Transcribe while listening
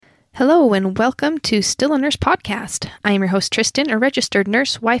Hello and welcome to Still a Nurse podcast. I am your host Tristan, a registered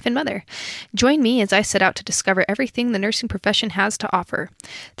nurse, wife, and mother. Join me as I set out to discover everything the nursing profession has to offer.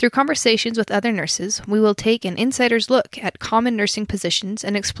 Through conversations with other nurses, we will take an insider's look at common nursing positions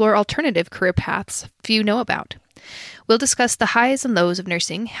and explore alternative career paths few know about. We'll discuss the highs and lows of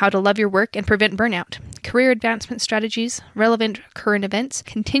nursing, how to love your work and prevent burnout, career advancement strategies, relevant current events,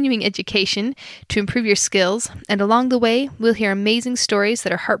 continuing education to improve your skills, and along the way, we'll hear amazing stories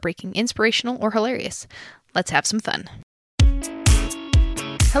that are heartbreaking, inspirational, or hilarious. Let's have some fun.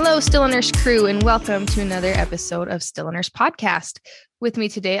 Hello, Still a Nurse crew, and welcome to another episode of Still a Nurse podcast. With me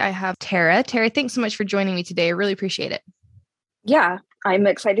today, I have Tara. Tara, thanks so much for joining me today. I really appreciate it. Yeah, I'm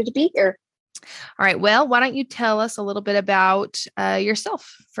excited to be here. All right. Well, why don't you tell us a little bit about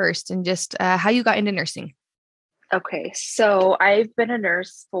yourself first and just how you got into nursing? Okay. So I've been a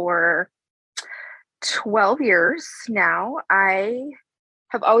nurse for 12 years now. I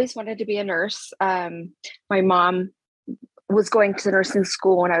have always wanted to be a nurse. My mom was going to nursing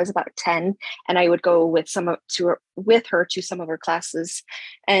school when I was about 10, and I would go with her to some of her classes.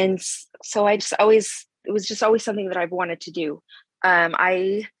 And so it was just always something that I've wanted to do.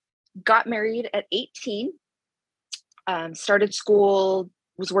 I got married at 18, started school,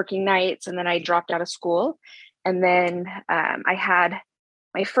 was working nights, and then I dropped out of school. And then I had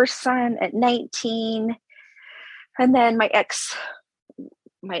my first son at 19. And then my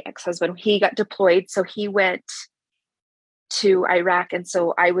ex-husband, he got deployed. So he went to Iraq. And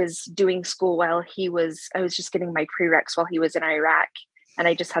so I was doing school while I was just getting my prereqs while he was in Iraq. And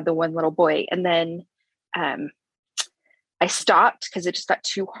I just had the one little boy. And then I stopped because it just got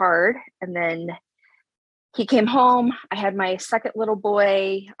too hard. And then he came home. I had my second little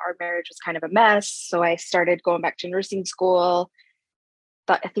boy. Our marriage was kind of a mess. So I started going back to nursing school,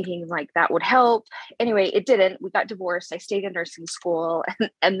 thinking like that would help. Anyway, it didn't. We got divorced. I stayed in nursing school.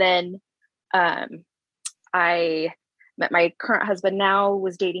 And then I met my current husband now,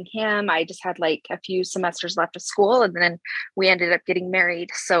 was dating him. I just had like a few semesters left of school. And then we ended up getting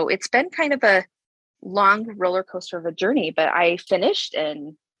married. So it's been kind of a long roller coaster of a journey, but I finished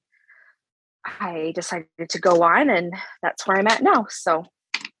and I decided to go on, and that's where I'm at now. So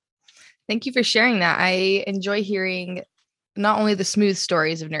thank you for sharing that. I enjoy hearing not only the smooth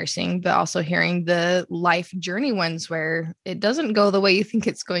stories of nursing, but also hearing the life journey ones where it doesn't go the way you think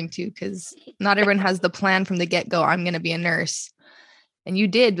it's going to, because not everyone has the plan from the get-go. I'm going to be a nurse. And you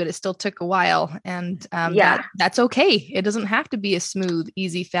did, but it still took a while. And that's okay. It doesn't have to be a smooth,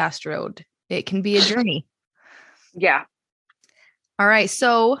 easy, fast road. It can be a journey. Yeah. All right.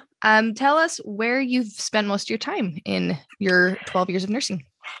 So tell us where you've spent most of your time in your 12 years of nursing.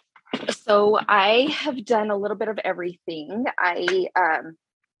 So I have done a little bit of everything. I've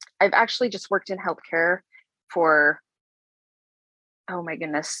actually just worked in healthcare for, oh my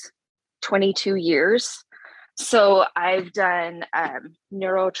goodness, 22 years. So I've done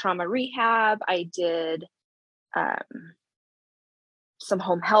neurotrauma rehab. I did some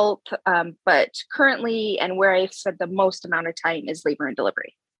home health, but currently, and where I've spent the most amount of time, is labor and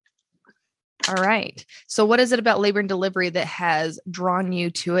delivery. All right. So what is it about labor and delivery that has drawn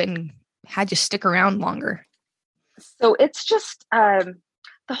you to it and had you stick around longer? So it's just, the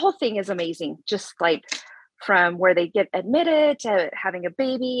whole thing is amazing. Just like from where they get admitted to having a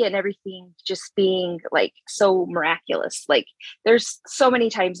baby and everything just being like so miraculous. Like there's so many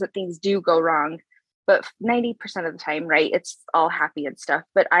times that things do go wrong, but 90% of the time, right, it's all happy and stuff.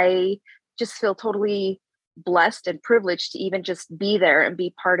 But I just feel totally blessed and privileged to even just be there and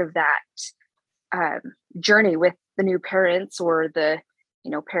be part of that journey with the new parents, or the,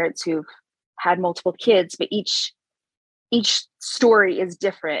 parents who've had multiple kids. But each story is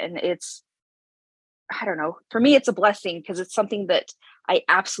different, and it's, I don't know, for me, it's a blessing because it's something that I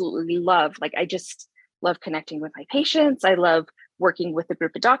absolutely love. Like I just love connecting with my patients. I love working with the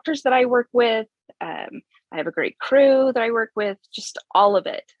group of doctors that I work with. I have a great crew that I work with, just all of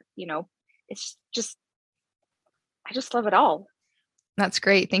it, it's just, I just love it all. That's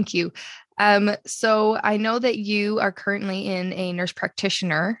great. Thank you. So I know that you are currently in a nurse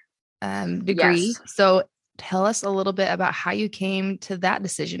practitioner degree. Yes. So tell us a little bit about how you came to that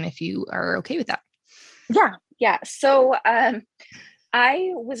decision, if you are okay with that. Yeah. So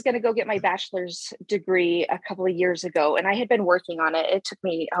I was going to go get my bachelor's degree a couple of years ago, and I had been working on it. It took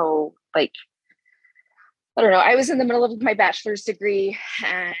me, I don't know. I was in the middle of my bachelor's degree,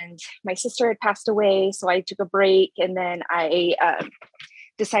 and my sister had passed away. So I took a break, and then I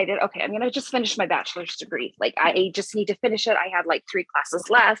decided, okay, I'm going to just finish my bachelor's degree. Like I just need to finish it. I had like 3 classes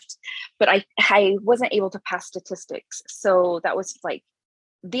left, but I wasn't able to pass statistics. So that was like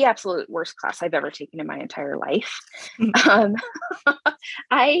the absolute worst class I've ever taken in my entire life.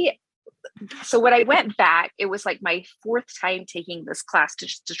 I So when I went back, it was like my fourth time taking this class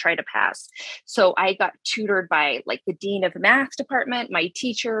to try to pass. So I got tutored by like the dean of the math department, my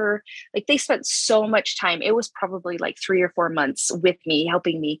teacher. Like they spent so much time. It was probably like 3 or 4 months with me,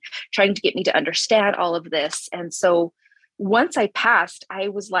 helping me, trying to get me to understand all of this. And so once I passed, I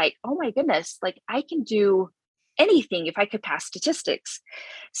was like, oh my goodness, like I can do anything if I could pass statistics.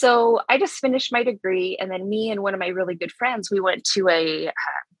 So I just finished my degree. And then me and one of my really good friends, we went to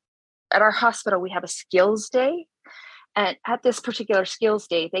at our hospital, we have a skills day. And at this particular skills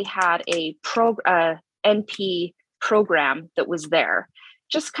day, they had a NP program that was there.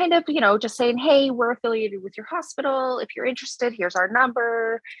 Just kind of, just saying, hey, we're affiliated with your hospital. If you're interested, here's our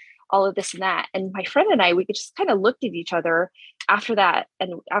number, all of this and that. And my friend and I, we just kind of looked at each other after that.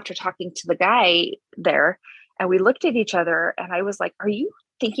 And after talking to the guy there, and we looked at each other and I was like, are you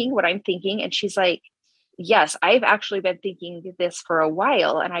thinking what I'm thinking? And she's like, yes, I've actually been thinking this for a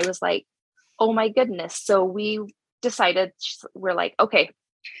while. And I was like, oh my goodness. So we decided, we're like, okay,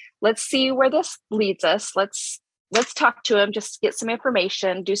 let's see where this leads us. Let's talk to him, just get some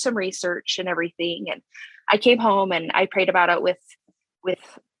information, do some research and everything. And I came home and I prayed about it with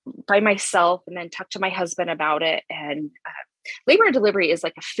by myself, and then talked to my husband about it. And labor and delivery is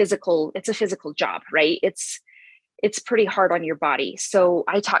like it's a physical job, right? It's pretty hard on your body. So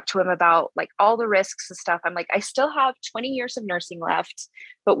I talked to him about like all the risks and stuff. I'm like, I still have 20 years of nursing left,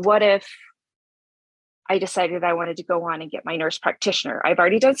 but what if I decided I wanted to go on and get my nurse practitioner? I've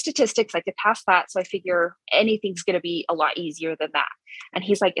already done statistics. I could pass that. So I figure anything's going to be a lot easier than that. And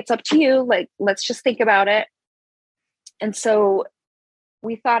he's like, it's up to you. Like, let's just think about it. And so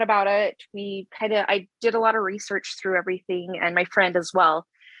we thought about it. I did a lot of research through everything, and my friend as well.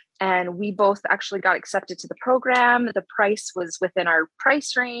 And we both actually got accepted to the program. The price was within our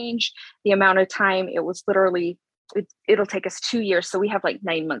price range. The amount of time, it was literally, it'll take us 2 years. So we have like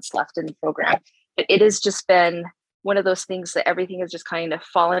 9 months left in the program. But it has just been one of those things that everything has just kind of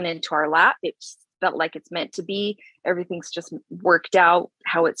fallen into our lap. It's felt like it's meant to be. Everything's just worked out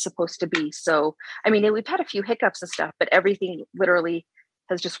how it's supposed to be. So, I mean, we've had a few hiccups and stuff, but everything literally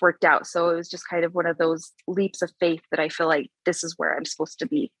has just worked out. So it was just kind of one of those leaps of faith that I feel like this is where I'm supposed to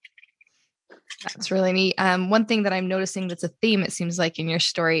be. That's really neat. One thing that I'm noticing that's a theme, it seems like in your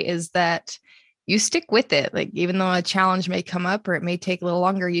story, is that you stick with it. Like, even though a challenge may come up or it may take a little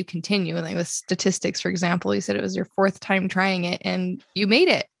longer, you continue. Like with statistics, for example, you said it was your fourth time trying it and you made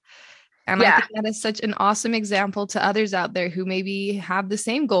it. And I think that is such an awesome example to others out there who maybe have the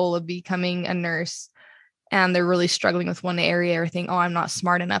same goal of becoming a nurse and they're really struggling with one area or think, oh, I'm not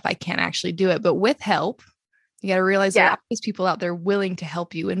smart enough, I can't actually do it. But with help, you got to realize there are always people out there willing to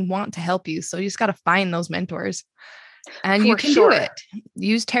help you and want to help you. So you just got to find those mentors and you can do it.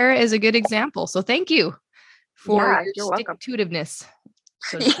 Use Tara as a good example. So thank you for your stick-to-itiveness.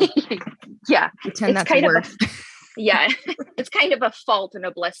 So yeah. Pretend that's a word. Yeah. It's kind of a fault and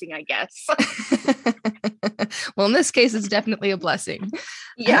a blessing, I guess. Well, in this case, it's definitely a blessing.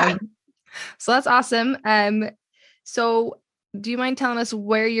 Yeah. So that's awesome. So do you mind telling us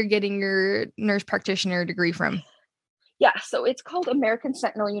where you're getting your nurse practitioner degree from? Yeah, so it's called American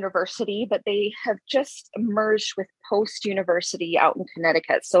Sentinel University, but they have just merged with Post University out in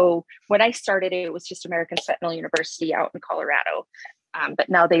Connecticut. So when I started, it was just American Sentinel University out in Colorado. But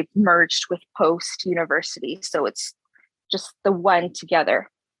now they've merged with Post University. So it's just the one together.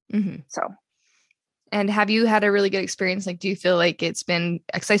 Mm-hmm. So. And have you had a really good experience? Like, do you feel like it's been,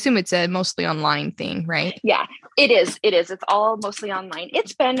 because I assume it's a mostly online thing, right? Yeah, it is. It's all mostly online.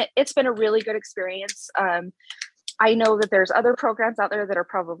 It's been a really good experience. I know that there's other programs out there that are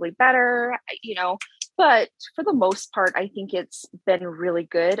probably better, but for the most part, I think it's been really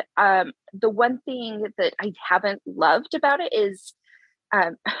good. The one thing that I haven't loved about it is,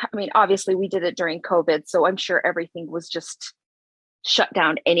 obviously we did it during COVID, so I'm sure everything was just shut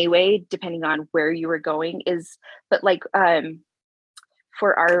down anyway, depending on where you were going but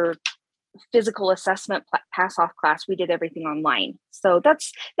for our physical assessment pass off class, we did everything online. So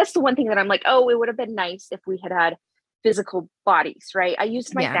that's the one thing that I'm like, oh, it would have been nice if we had physical bodies, right? I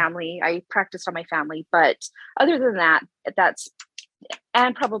used my family, I practiced on my family, but other than that,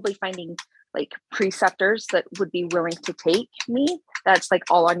 and probably finding like preceptors that would be willing to take me, that's like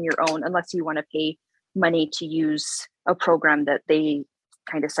all on your own, unless you want to pay money to use a program that they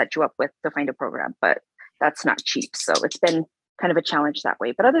kind of set you up with to find a program, but that's not cheap. So it's been kind of a challenge that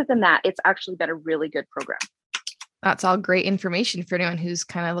way. But other than that, it's actually been a really good program. That's all great information for anyone who's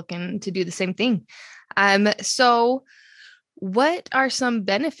kind of looking to do the same thing. So what are some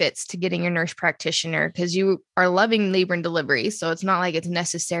benefits to getting your nurse practitioner? Because you are loving labor and delivery, so it's not like it's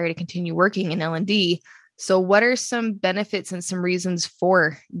necessary to continue working in L&D. So what are some benefits and some reasons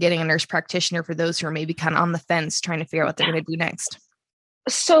for getting a nurse practitioner for those who are maybe kind of on the fence trying to figure out what they're going to do next?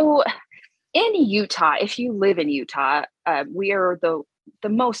 So in Utah, if you live in Utah, we are the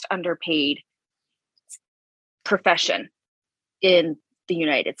most underpaid profession in the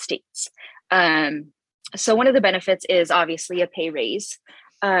United States. So one of the benefits is obviously a pay raise.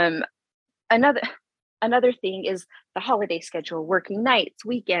 Another thing is the holiday schedule, working nights,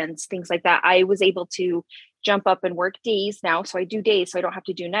 weekends, things like that. I was able to jump up and work days now. So I do days, so I don't have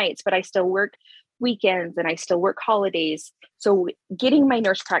to do nights, but I still work weekends and I still work holidays. So getting my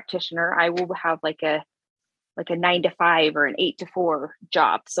nurse practitioner, I will have like a 9 to 5 or an 8 to 4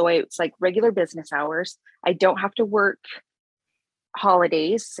 job. So it's like regular business hours. I don't have to work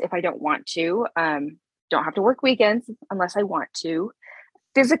holidays if I don't want to. Don't have to work weekends unless I want to.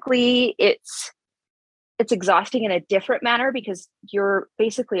 Physically, it's exhausting in a different manner because you're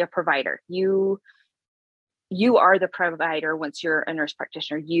basically a provider. You are the provider once you're a nurse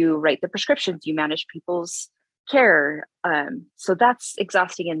practitioner. You write the prescriptions, you manage people's care. So that's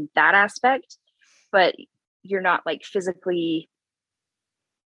exhausting in that aspect, but you're not like physically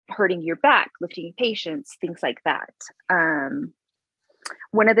hurting your back, lifting patients, things like that.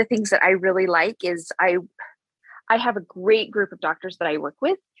 One of the things that I really like is I have a great group of doctors that I work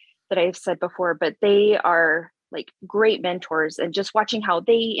with that I've said before, but they are like great mentors and just watching how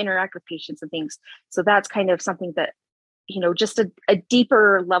they interact with patients and things. So that's kind of something that, just a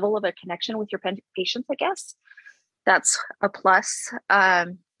deeper level of a connection with your patients, I guess. That's a plus.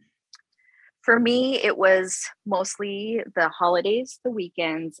 For me, it was mostly the holidays, the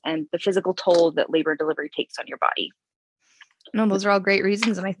weekends, and the physical toll that labor and delivery takes on your body. No, those are all great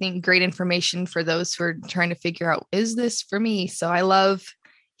reasons. And I think great information for those who are trying to figure out, is this for me? So I love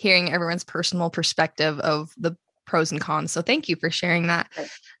hearing everyone's personal perspective of the pros and cons. So thank you for sharing that. Okay.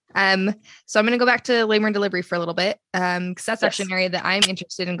 So I'm going to go back to labor and delivery for a little bit, because that's actually an area that I'm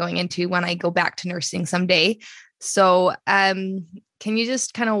interested in going into when I go back to nursing someday. So can you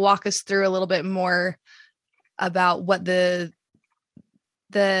just kind of walk us through a little bit more about what the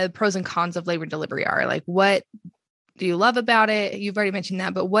pros and cons of labor and delivery are? Like, what do you love about it? You've already mentioned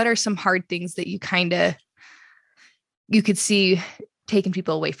that, but what are some hard things that you could see taking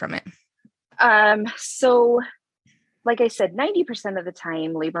people away from it? So like I said, 90% of the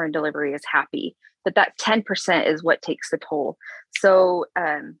time labor and delivery is happy, but that 10% is what takes the toll. So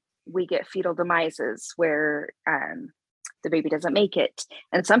we get fetal demises where the baby doesn't make it.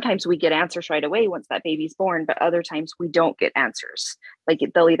 And sometimes we get answers right away once that baby's born, but other times we don't get answers. Like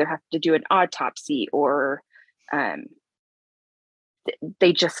they'll either have to do an autopsy or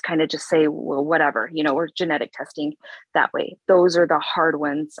they just kind of just say, well, whatever, or genetic testing that way. Those are the hard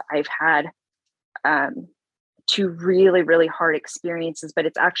ones. I've had two really, really hard experiences, but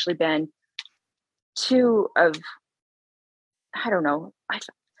it's actually been two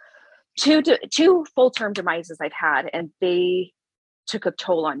full-term demises I've had, and they took a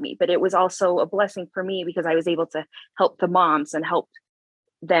toll on me, but it was also a blessing for me because I was able to help the moms and help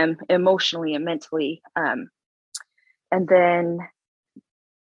them emotionally and mentally. And then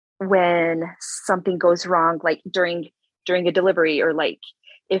when something goes wrong, like during a delivery, or like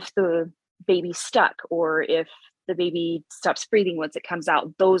if the baby's stuck or if the baby stops breathing once it comes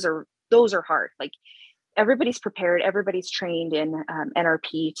out, those are hard. Like everybody's prepared, everybody's trained in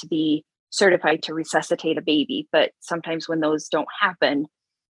NRP to be certified to resuscitate a baby, but sometimes when those don't happen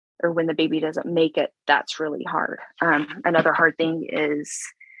or when the baby doesn't make it, that's really hard. Another hard thing is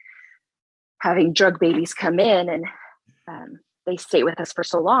having drug babies come in and they stay with us for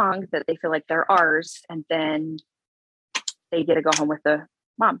so long that they feel like they're ours, and then they get to go home with the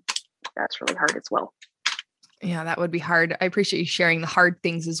mom. That's really hard as well. Yeah, that would be hard. I appreciate you sharing the hard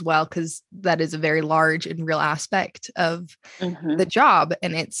things as well, because that is a very large and real aspect of the job.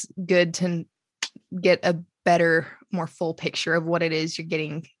 And it's good to get a better, more full picture of what it is you're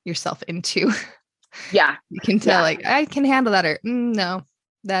getting yourself into. Yeah. You can tell, like, I can handle that, or no,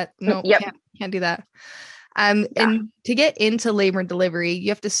 can't do that. And to get into labor and delivery, you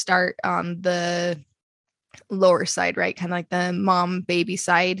have to start on the lower side, right? Kind of like the mom baby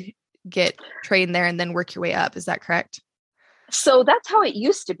side, get trained there and then work your way up. Is that correct? So that's how it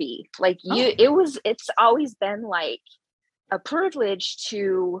used to be. Like it's always been like a privilege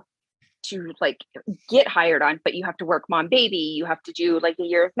to like get hired on, but you have to work mom baby, you have to do like a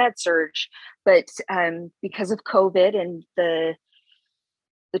year of med surge. But because of COVID and the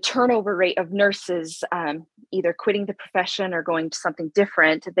turnover rate of nurses either quitting the profession or going to something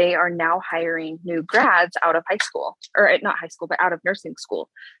different, they are now hiring new grads out of high school, or not high school, but out of nursing school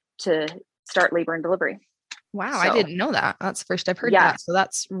to start labor and delivery. Wow. So, I didn't know that. That's the first I've heard that. So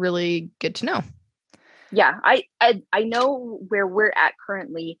that's really good to know. Yeah, I know where we're at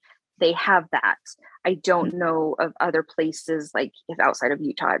currently. They have that. I don't know of other places, like if outside of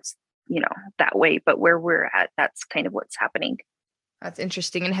Utah, it's, that way. But where we're at, that's kind of what's happening. That's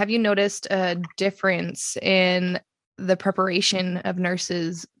interesting. And have you noticed a difference in the preparation of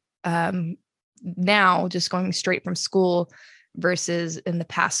nurses now, just going straight from school versus in the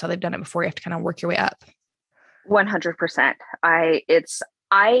past, how they've done it before? You have to kind of work your way up. 100%.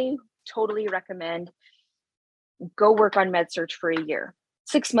 I totally recommend go work on med surg for a year,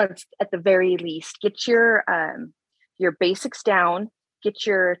 6 months at the very least. Get your basics down, get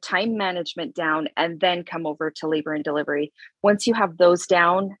your time management down, and then come over to labor and delivery. Once you have those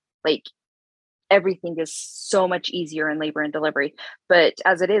down, like, everything is so much easier in labor and delivery. But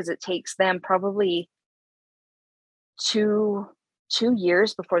as it is, it takes them probably two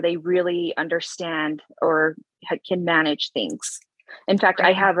years before they really understand or can manage things. In fact,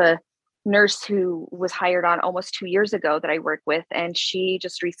 I have a nurse who was hired on almost 2 years ago that I work with, and she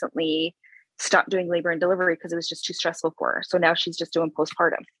just recently stopped doing labor and delivery because it was just too stressful for her. So now she's just doing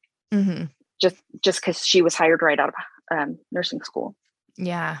postpartum, just because she was hired right out of nursing school.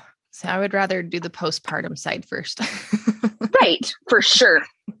 Yeah. So I would rather do the postpartum side first. Right. For sure.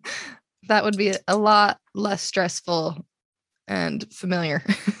 That would be a lot less stressful and familiar.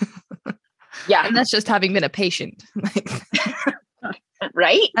 Yeah. And that's just having been a patient.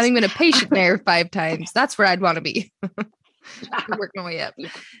 Right. Having been a patient there 5 times, that's where I'd want to be. Work my way up.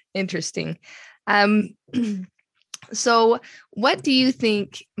 Interesting. So what do you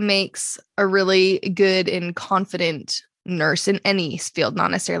think makes a really good and confident nurse in any field,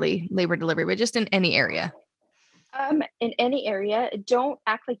 not necessarily labor delivery, but just in any area? In any area, don't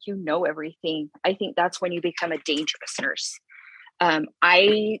act like you know everything. I think that's when you become a dangerous nurse.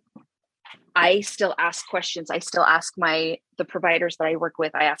 I still ask questions. I still ask the providers that I work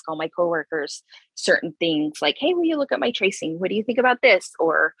with. I ask all my coworkers certain things like, hey, will you look at my tracing? What do you think about this?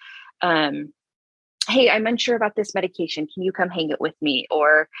 Or, hey, I'm unsure about this medication. Can you come hang it with me?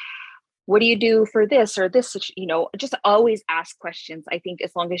 Or what do you do for this or this? Just always ask questions. I think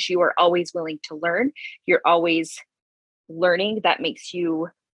as long as you are always willing to learn, you're always learning. That makes you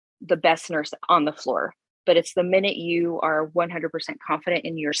the best nurse on the floor. But it's the minute you are 100% confident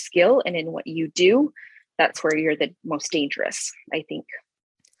in your skill and in what you do, that's where you're the most dangerous, I think.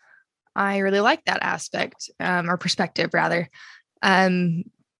 I really like that aspect, or perspective rather. And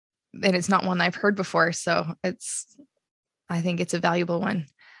it's not one I've heard before. So I think it's a valuable one.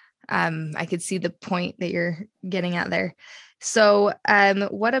 I could see the point that you're getting at there. So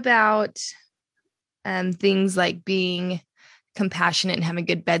what about things like being compassionate and having a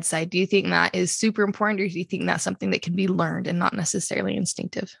good bedside? Do you think that is super important, or do you think that's something that can be learned and not necessarily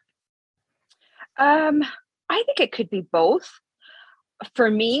instinctive? I think it could be both. For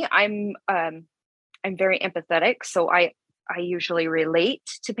me, I'm very empathetic, so I usually relate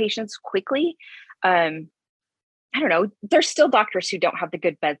to patients quickly. I don't know. There's still doctors who don't have the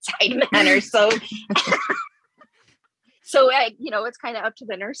good bedside manner, so it's kind of up to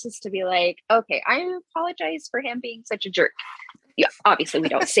the nurses to be like, okay, I apologize for him being such a jerk. Yeah, obviously we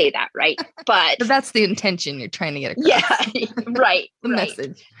don't say that, right? But that's the intention you're trying to get across. Yeah, right. The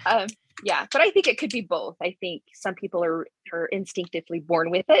message. Yeah, but I think it could be both. I think some people are instinctively born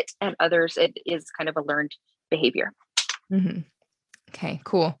with it, and others it is kind of a learned behavior. Mm-hmm. Okay,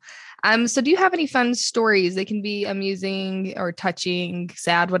 cool. So do you have any fun stories? They can be amusing or touching,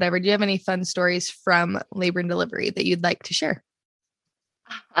 sad, whatever. Do you have any fun stories from labor and delivery that you'd like to share?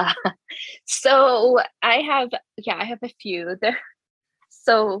 So I have a few there.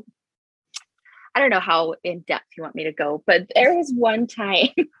 So I don't know how in depth you want me to go, but there was one time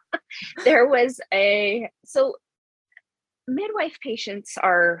so midwife patients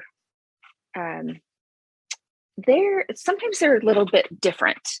are, sometimes they're a little bit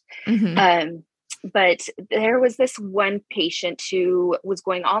different. Mm-hmm. But there was this one patient who was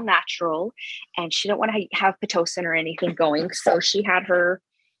going all natural, and she didn't want to have Pitocin or anything going. So she had her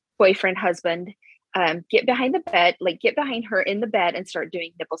husband, get behind her in the bed and start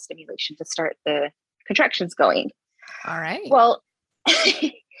doing nipple stimulation to start the contractions going. All right. Well,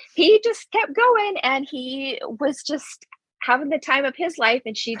 he just kept going, and he was just having the time of his life.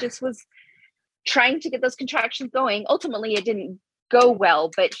 And she just was trying to get those contractions going. Ultimately, it didn't go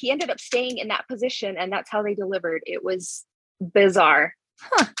well, but he ended up staying in that position, and that's how they delivered. It was bizarre.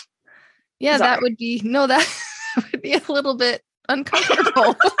 Huh. Yeah, bizarre. That would be a little bit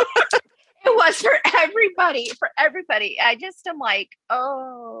uncomfortable. It was for everybody. I just am like,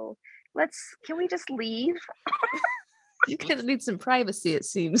 oh, can we just leave? You kind of need some privacy, it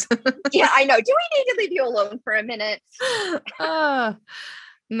seems. Yeah, I know. Do we need to leave you alone for a minute?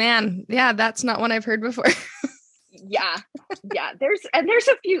 Man, yeah, that's not one I've heard before. Yeah. Yeah. There's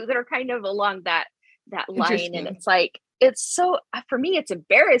a few that are kind of along that line. And it's like, it's so, for me, it's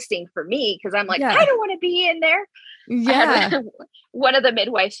embarrassing for me because I'm like, I don't want to be in there. Yeah. One of the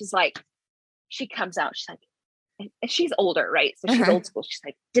midwives was like, she comes out, she's like, and she's older, right? So she's old school. She's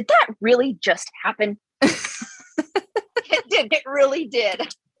like, did that really just happen? It really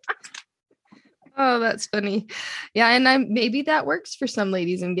did. Oh, that's funny. Yeah. And maybe that works for some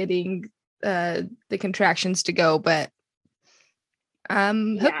ladies in getting the contractions to go, but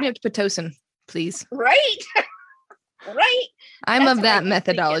hook me up to Pitocin, please. Right. Right. I'm of that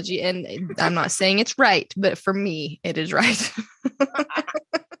methodology, and I'm not saying it's right, but for me, it is right.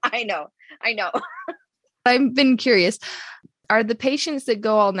 I know. I've been curious. Are the patients that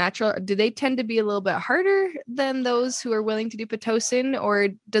go all natural, do they tend to be a little bit harder than those who are willing to do Pitocin, or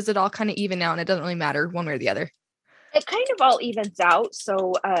does it all kind of even out and it doesn't really matter one way or the other? It kind of all evens out.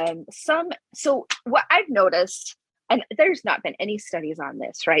 So what I've noticed, and there's not been any studies on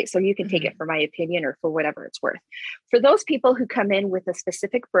this, right? So you can take it for my opinion or for whatever it's worth. For those people who come in with a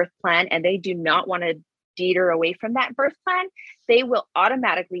specific birth plan and they do not want to deter away from that birth plan, they will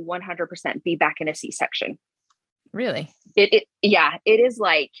automatically 100% be back in a C-section. Really? It is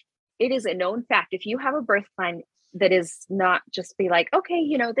like, it is a known fact. If you have a birth plan that is not just be like, okay,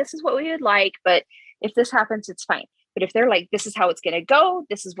 this is what we would like, but if this happens, it's fine. But if they're like, this is how it's going to go,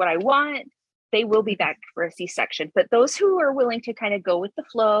 this is what I want, they will be back for a C-section. But those who are willing to kind of go with the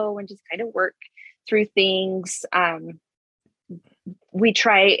flow and just kind of work through things, we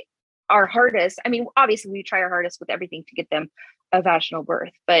try our hardest. I mean, obviously we try our hardest with everything to get them a vaginal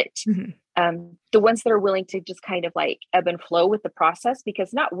birth, but the ones that are willing to just kind of like ebb and flow with the process,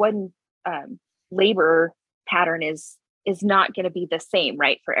 because not one labor pattern is not going to be the same,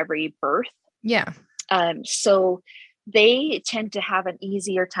 right, for every birth. Yeah. So they tend to have an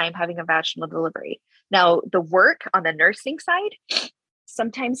easier time having a vaginal delivery. Now, the work on the nursing side,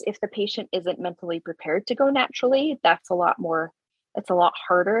 sometimes if the patient isn't mentally prepared to go naturally, it's a lot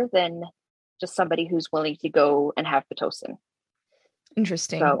harder than just somebody who's willing to go and have Pitocin.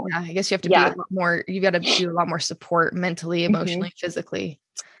 Interesting. So, yeah, I guess you have to be a lot more, you got to do a lot more support mentally, emotionally, physically.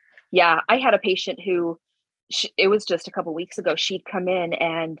 Yeah. I had a patient who, it was just a couple of weeks ago, she'd come in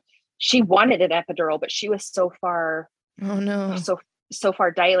and she wanted an epidural, but she was so far, so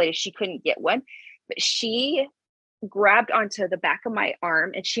far dilated, she couldn't get one. But she grabbed onto the back of my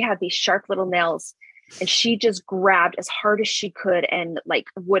arm and she had these sharp little nails and she just grabbed as hard as she could and like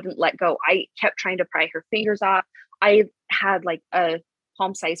wouldn't let go. I kept trying to pry her fingers off. I had like a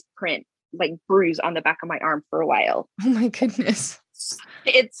palm size print, like bruise on the back of my arm for a while. Oh my goodness.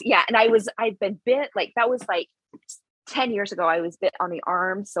 And I've been bit, like that was like 10 years ago, I was bit on the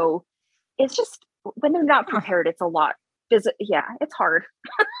arm. So it's just, when they're not prepared, it's a lot. It's hard.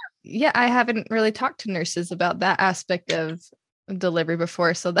 Yeah. I haven't really talked to nurses about that aspect of delivery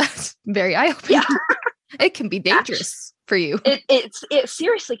before. So that's very eye-opening. Yeah. It can be dangerous for you. It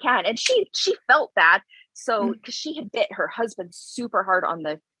seriously can. And she felt that. So, cause she had bit her husband super hard on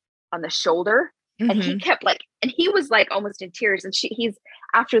the shoulder. And he kept like, and he was like almost in tears. And he's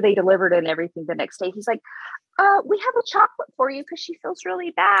after they delivered and everything the next day, he's like, we have a chocolate for you because she feels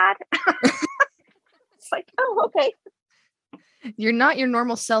really bad. It's like, oh, okay. You're not your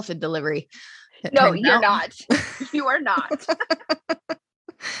normal self in delivery. No, you're not. You are not.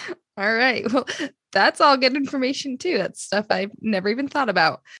 All right. Well, that's all good information too. That's stuff I've never even thought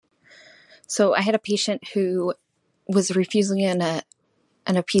about. So I had a patient who was refusing an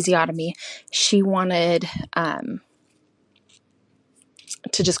episiotomy. She wanted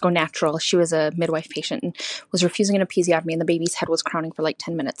to just go natural. She was a midwife patient and was refusing an episiotomy, and the baby's head was crowning for like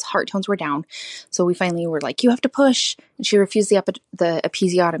 10 minutes. Heart tones were down. So we finally were like, you have to push. And she refused the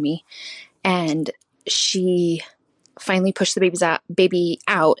episiotomy. And she finally pushed the baby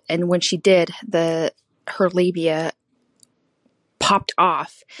out. And when she did, her labia popped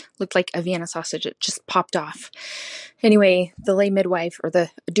off, looked like a Vienna sausage. It just popped off. Anyway, the lay midwife, or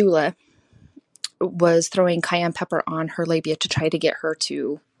the doula, was throwing cayenne pepper on her labia to try to get her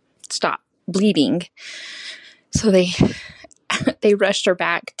to stop bleeding. So they rushed her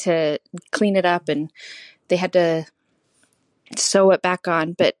back to clean it up, and they had to sew it back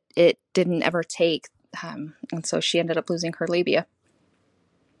on, but it didn't ever take. And so she ended up losing her labia.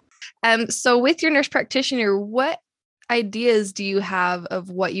 So with your nurse practitioner, what ideas do you have of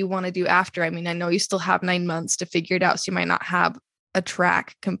what you want to do after? I mean, I know you still have 9 months to figure it out, so you might not have a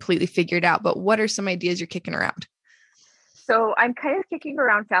track completely figured out, but what are some ideas you're kicking around? So I'm kind of kicking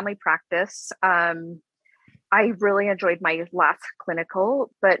around family practice. I really enjoyed my last clinical,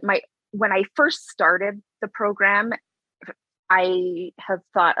 but when I first started the program, I have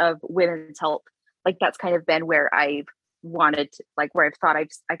thought of women's health. Like that's kind of been where I've wanted to, like where I've thought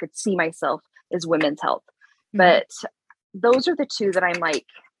I could see myself as women's health. Mm-hmm. But those are the two that I'm like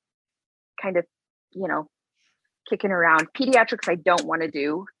kind of, kicking around. Pediatrics, I don't want to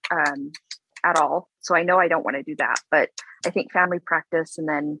do at all. So I know I don't want to do that, but I think family practice and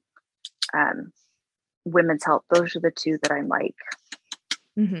then women's health, those are the two that I'm like,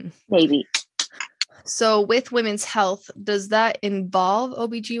 maybe. So with women's health, does that involve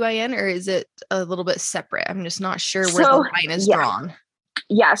OBGYN or is it a little bit separate? I'm just not sure where the line is drawn.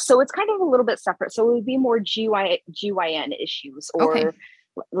 Yeah. So it's kind of a little bit separate. So it would be more GYN issues or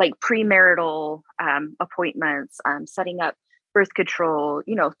like premarital appointments, setting up birth control,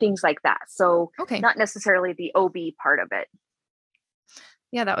 things like that. So not necessarily the OB part of it.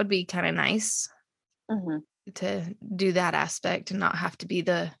 Yeah, that would be kind of nice to do that aspect and not have to be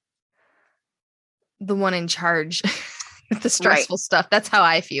the one in charge with the stressful stuff. That's how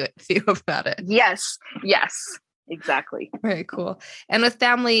I feel about it. Yes, exactly. Very cool. And with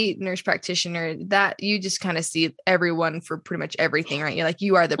family nurse practitioner, that you just kind of see everyone for pretty much everything, right? You're like,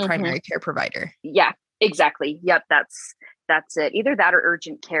 you are the primary care provider. Yeah, exactly. Yep. That's it. Either that or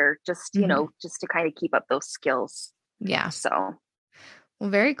urgent care, just, just to kind of keep up those skills. Yeah. So. Well,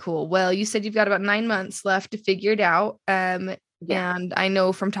 very cool. Well, you said you've got about 9 months left to figure it out. And I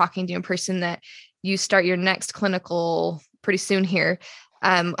know from talking to you in person that you start your next clinical pretty soon here.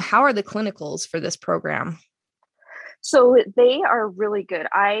 How are the clinicals for this program? So they are really good.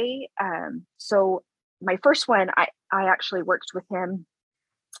 So my first one, I actually worked with him,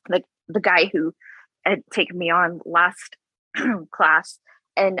 the guy who had taken me on last class,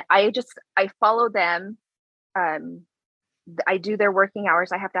 and I follow them. I do their working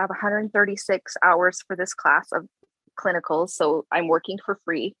hours. I have to have 136 hours for this class of clinicals. So I'm working for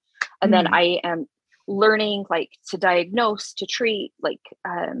free. And then I am learning like to diagnose, to treat,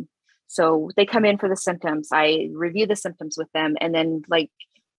 so they come in for the symptoms. I review the symptoms with them. And then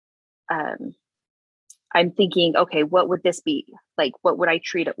I'm thinking, okay, what would this be? Like, what would I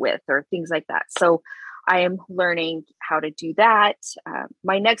treat it with or things like that? So I am learning how to do that.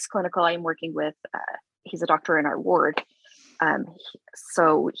 My next clinical I'm working with, he's a doctor in our ward.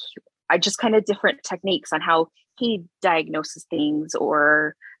 So I just kind of different techniques on how he diagnoses things,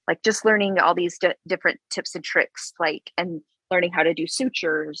 or like just learning all these different tips and tricks, and learning how to do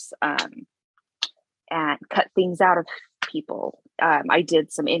sutures and cut things out of people. I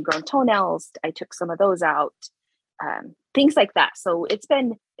did some ingrown toenails. I took some of those out, things like that. So it's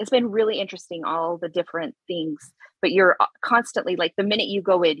been really interesting, all the different things, but you're constantly like, the minute you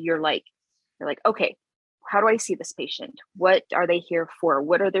go in, you're like, okay, how do I see this patient? What are they here for?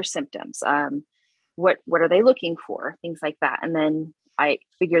 What are their symptoms? What are they looking for? Things like that. And then I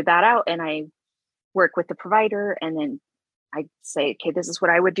figure that out and I work with the provider, and then I say, okay, this is what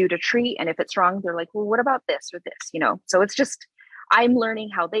I would do to treat. And if it's wrong, they're like, well, what about this or this, So it's just, I'm learning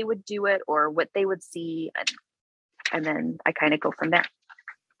how they would do it or what they would see. And then I kind of go from there.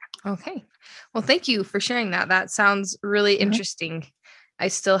 Okay. Well, thank you for sharing that. That sounds really interesting. I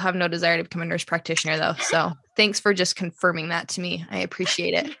still have no desire to become a nurse practitioner though. So thanks for just confirming that to me. I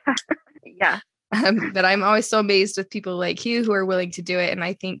appreciate it. Yeah. But I'm always so amazed with people like you who are willing to do it. And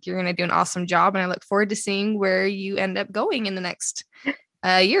I think you're going to do an awesome job. And I look forward to seeing where you end up going in the next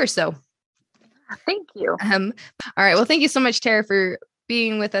year or so. Thank you. All right. Well, thank you so much, Tara, for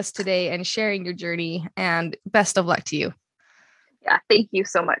being with us today and sharing your journey, and best of luck to you. Yeah. Thank you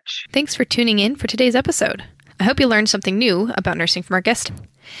so much. Thanks for tuning in for today's episode. I hope you learned something new about nursing from our guest.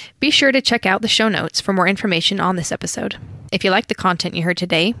 Be sure to check out the show notes for more information on this episode. If you like the content you heard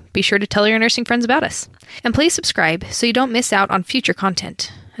today, be sure to tell your nursing friends about us. And please subscribe so you don't miss out on future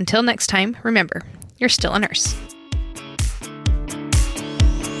content. Until next time, remember, you're still a nurse.